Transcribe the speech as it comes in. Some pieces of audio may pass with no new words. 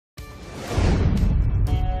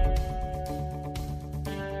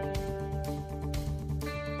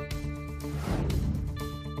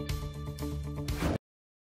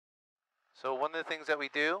So one of the things that we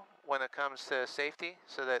do when it comes to safety,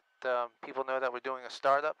 so that people know that we're doing a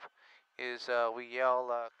startup, is we yell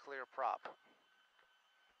clear prop.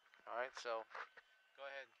 All right, so go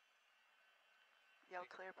ahead. Yell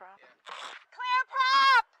clear prop? Yeah. Clear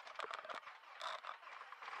prop!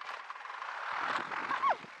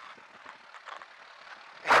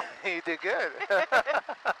 You did good.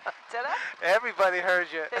 Did I? Everybody heard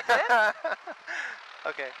you. They did?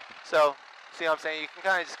 Okay, so see what I'm saying? You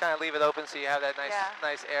can just kind of leave it open so you have that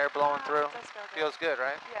nice air blowing through. It does feel good. Feels good,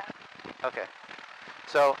 right? Yeah. Okay.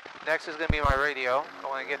 So next is going to be my radio. I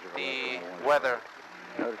want to get the weather.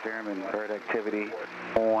 Notice airman bird activity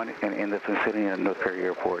on and in the vicinity of North Perry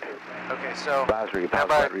Airport. Okay, so Advisory,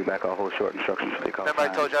 battery back, all hold short instructions. Remember I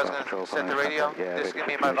told you I was going to set the radio? Yeah, this is going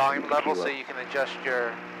to be my volume level so you can adjust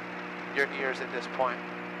your ears at this point.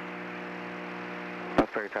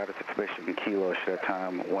 North Perry Tower 6 Mission, Kilo, set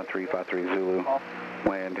time 1353 Zulu,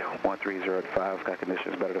 wind 130 at 5, sky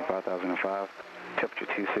conditions better than 5005. Temperature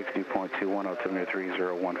 260.21, altimeter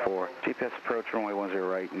 3014. GPS approach, runway 10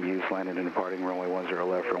 right, and use landing and departing, runway 10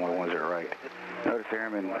 left, runway 10 right. Notice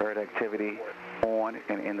airman bird activity on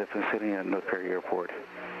and in the vicinity of North Perry Airport.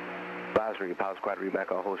 Advisory, pilot squad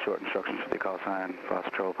reback, all hold short instructions for the call sign. Fast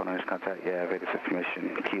patrol, upon next contact, yeah, 86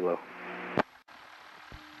 Mission, Kilo.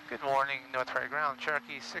 Good morning, North Prairie Ground,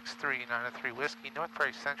 Cherokee 63903 Whiskey, North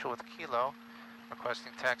Prairie Central with Kilo,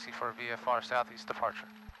 requesting taxi for VFR Southeast departure.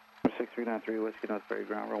 6393 Whiskey, North Prairie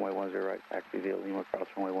Ground, runway 10 right, taxi via Lima, cross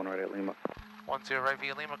runway 1 right at Lima. 10 right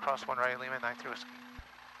via Lima, cross 1 right at Lima, 93 Whiskey.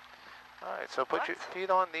 Alright, so put your feet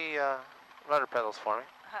on the rudder pedals for me.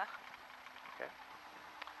 Okay.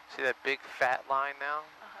 See that big fat line now?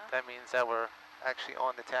 That means that we're actually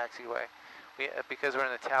on the taxiway. Because we're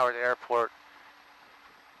in a towered airport,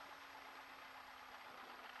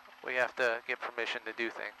 we have to get permission to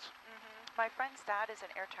do things. My friend's dad is an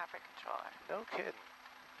air traffic controller. No kidding.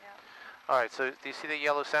 Yeah. Alright, so do you see the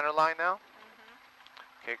yellow center line now?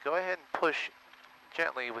 Okay, go ahead and push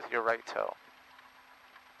gently with your right toe.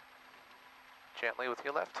 Gently with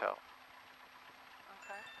your left toe.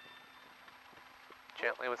 Okay.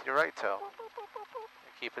 Gently with your right toe.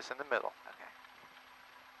 And keep us in the middle. Okay.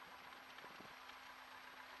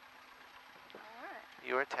 All right.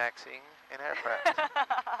 You are taxiing an aircraft.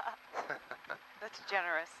 That's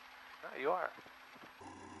generous. No, you are.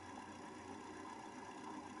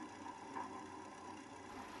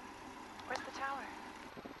 Where's the tower?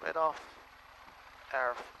 Right off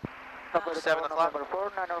our 7 o'clock.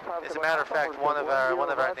 As a matter of fact, one of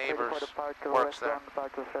our neighbors works there.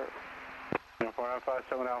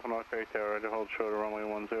 4957 Alpha North Perry Tower, ready to hold short of runway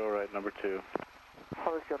 10 right, number 2.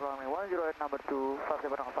 Hold short runway 10 right, number 2,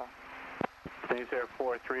 57 Alpha. Stage Air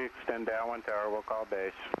 43, extend down 1 tower, we'll call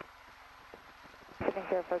base. Sydney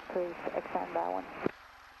Air 43, extend down 1.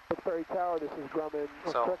 Perry Tower, this is Grumman.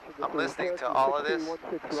 So I'm listening to all of this.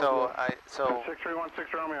 So I'm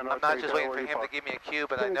not just waiting for him to give me a cue,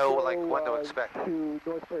 but I know like what to expect. To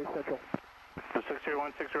North Perry Central. The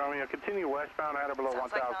 6316 Romeo, continue westbound at or below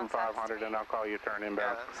 1,500, and I'll call you turn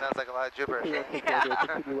inbound. Yeah, sounds like a lot of gibberish.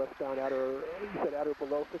 Continue westbound at or, you said at or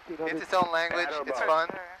below 1,500? It's its own language. It's fun.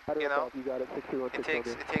 You know, you got it,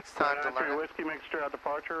 it takes time to learn. Whiskey, make straight out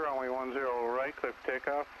departure, runway 10 right, clear for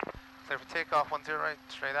takeoff. Clear for takeoff, 10 right,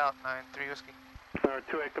 straight out, 93 Whiskey.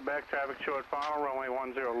 28 Quebec, traffic short final, runway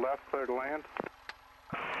 10 left, clear to land.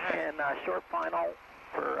 And short final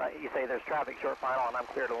for, you say there's traffic short final, and I'm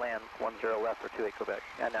clear to land, 10 left for 28 Quebec.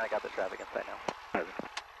 And now I got the traffic inside now.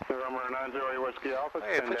 Number 90 Whiskey Alpha.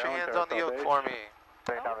 Hey, put your hands on the yoke for me.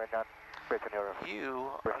 Oh. You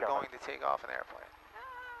are going to take off an airplane.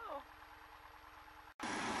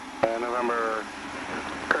 No. November,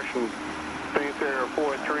 Christian, Space Air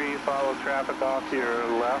 43, follow traffic off to your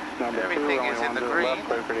left. Number Everything 2, is in the green. green.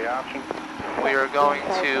 Clear for the option. We are going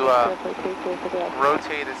to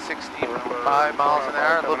rotate at 65 miles an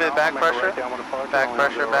hour. A little bit of back pressure. Back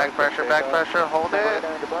pressure, back pressure, back pressure. Hold it.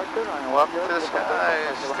 Go up to the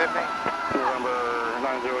skies, Tiffany. November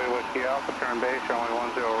 90 Whiskey Alpha, turn base, runway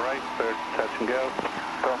 10 right, clear to touch and go.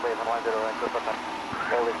 Turn base on 10 right, clear for touch.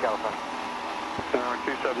 Always California. Number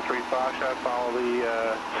 273 Foxtrot, follow the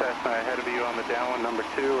Cessna ahead of you on the downwind. Number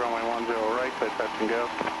 2, runway 10 right, clear touch and go.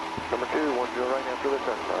 Number 2, 10 right, after the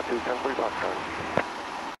Cessna, 273 Foxtrot.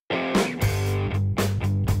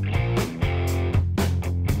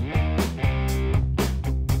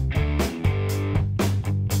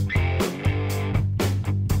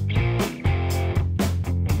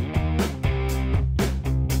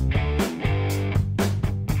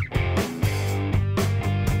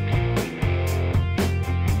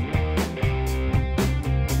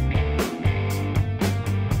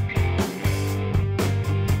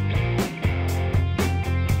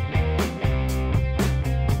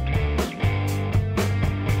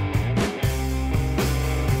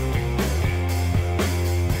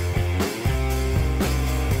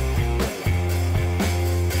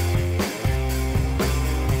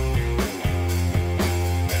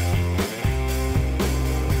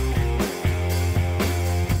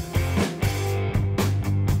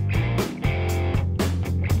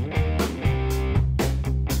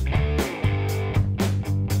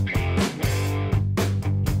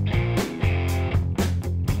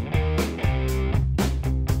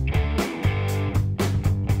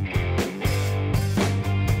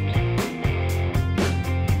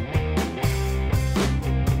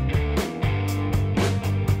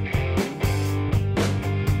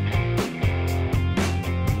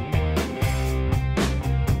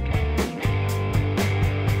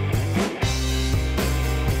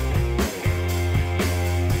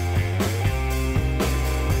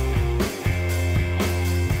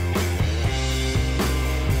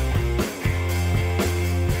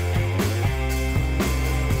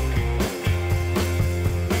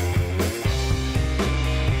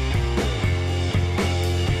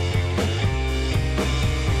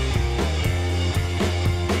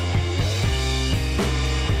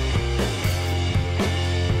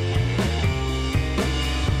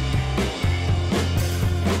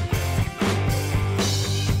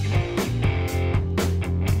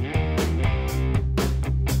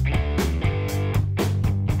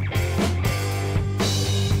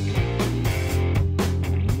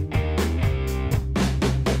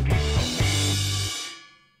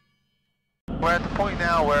 we're at the point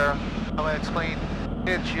now where I'm going to explain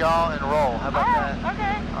pitch, yaw, and roll. How about that?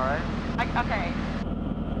 Okay. All right. Okay.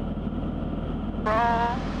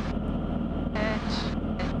 Roll, pitch,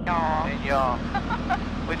 and yaw. And yaw.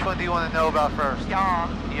 Which one do you want to know about first? Yaw.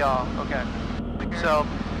 Yaw. Okay. So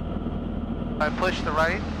I push the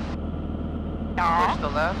right. Yaw. Push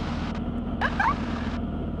the left.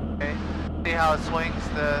 Okay. See how it swings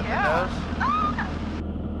the nose?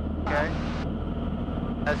 Okay.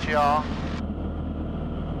 That's yaw.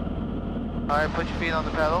 Alright, put your feet on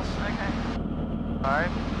the pedals. Okay. Alright.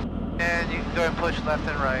 And you can go ahead and push left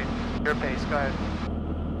and right. Your pace, go ahead.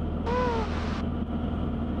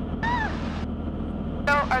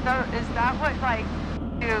 So is that what like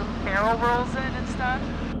do barrel rolls in and stuff?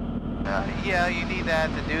 Yeah, you need that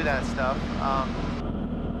to do that stuff. I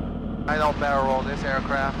don't barrel roll this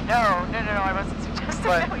aircraft. No, I wasn't suggesting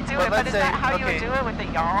that we do it, but is that how you would do it with the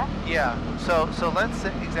yaw? Yeah, so let's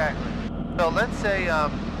say, exactly. So let's say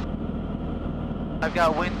I've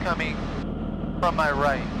got wind coming from my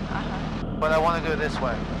right, but I want to go this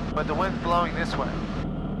way. But the wind's blowing this way.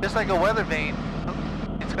 Just like a weather vane,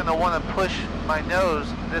 it's going to want to push my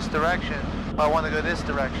nose this direction, but I want to go this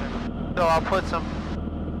direction. So I'll put some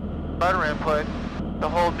rudder input to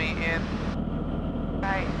hold me in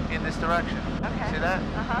this direction. Okay. See that?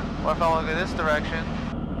 Or if I want to go this direction,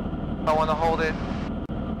 I want to hold it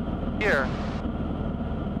here.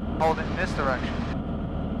 Hold it in this direction.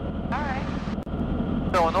 Alright.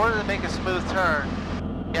 So in order to make a smooth turn,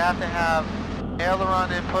 you have to have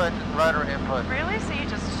aileron input and rudder input. Really? So you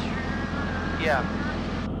just... Yeah.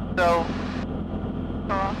 So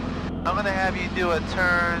Cool. I'm going to have you do a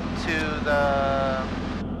turn to the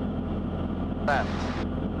left.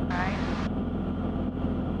 Alright.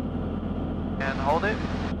 And hold it.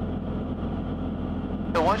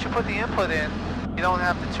 So once you put the input in, you don't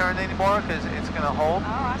have to turn anymore because it's going to hold. Oh,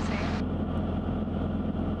 I see.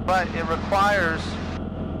 But it requires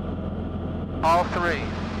all three,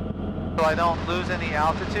 so I don't lose any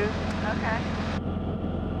altitude. Okay.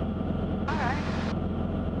 Alright.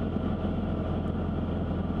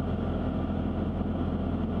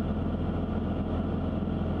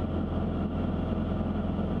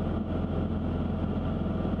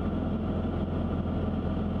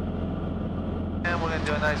 And we're going to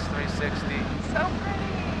do a nice 360. So pretty.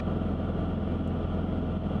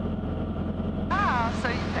 Wow, so,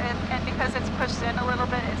 and because it's pushed in a little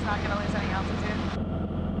bit, it's not going to lose any altitude?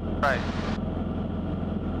 Right.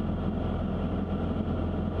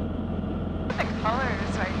 Look at the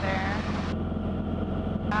colors right there.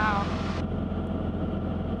 Wow.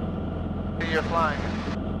 You're flying.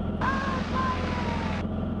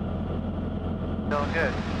 Doing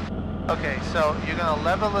good. Okay, so you're going to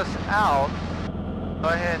level this out. Go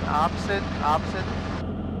ahead, opposite,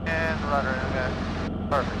 and rudder. Okay.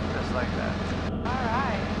 Perfect, just like that.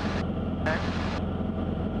 Alright. Okay.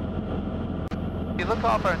 If you look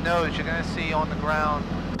off our nose, you're going to see on the ground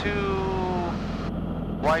two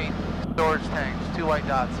white storage tanks, two white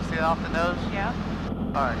dots. You see that off the nose? Yeah.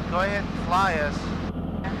 Alright, go ahead and fly us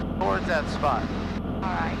towards that spot.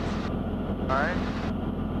 Alright. Alright?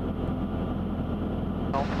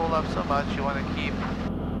 Don't pull up so much, you want to keep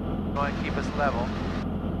us level.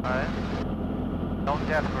 Alright? Don't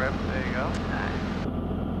death grip, there you go.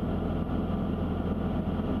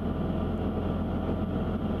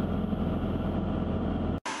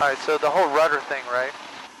 Alright, so the whole rudder thing, right?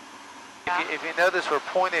 Yeah. If you notice, we're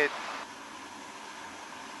pointed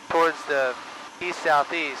towards the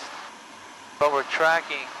east-southeast, but we're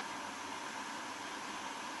tracking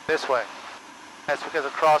this way. That's because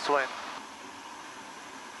of crosswind.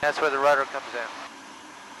 That's where the rudder comes in.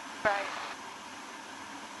 Right.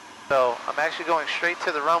 So I'm actually going straight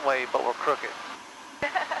to the runway, but we're crooked.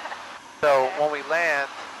 So when we land,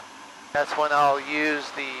 that's when I'll use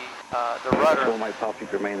the rudder So my top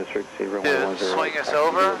speed remain the strict to swing us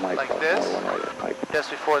over like this,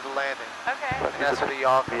 just before the landing. Okay. And that's where the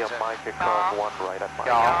yaw comes in. Mike across one right at my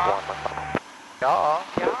Yaw. Yaw.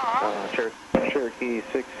 Cherokee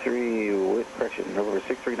 63, correction, number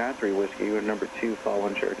 6393 Whiskey, you are number 2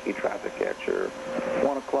 following Cherokee traffic at your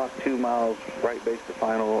 1 o'clock, 2 miles, right base to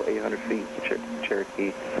final, 800 feet,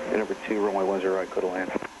 Cherokee, and number 2, runway 10 right, clear to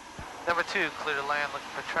land. Number 2, clear to land,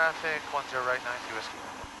 looking for traffic, 10 right, 93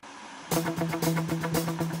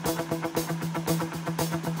 Whiskey.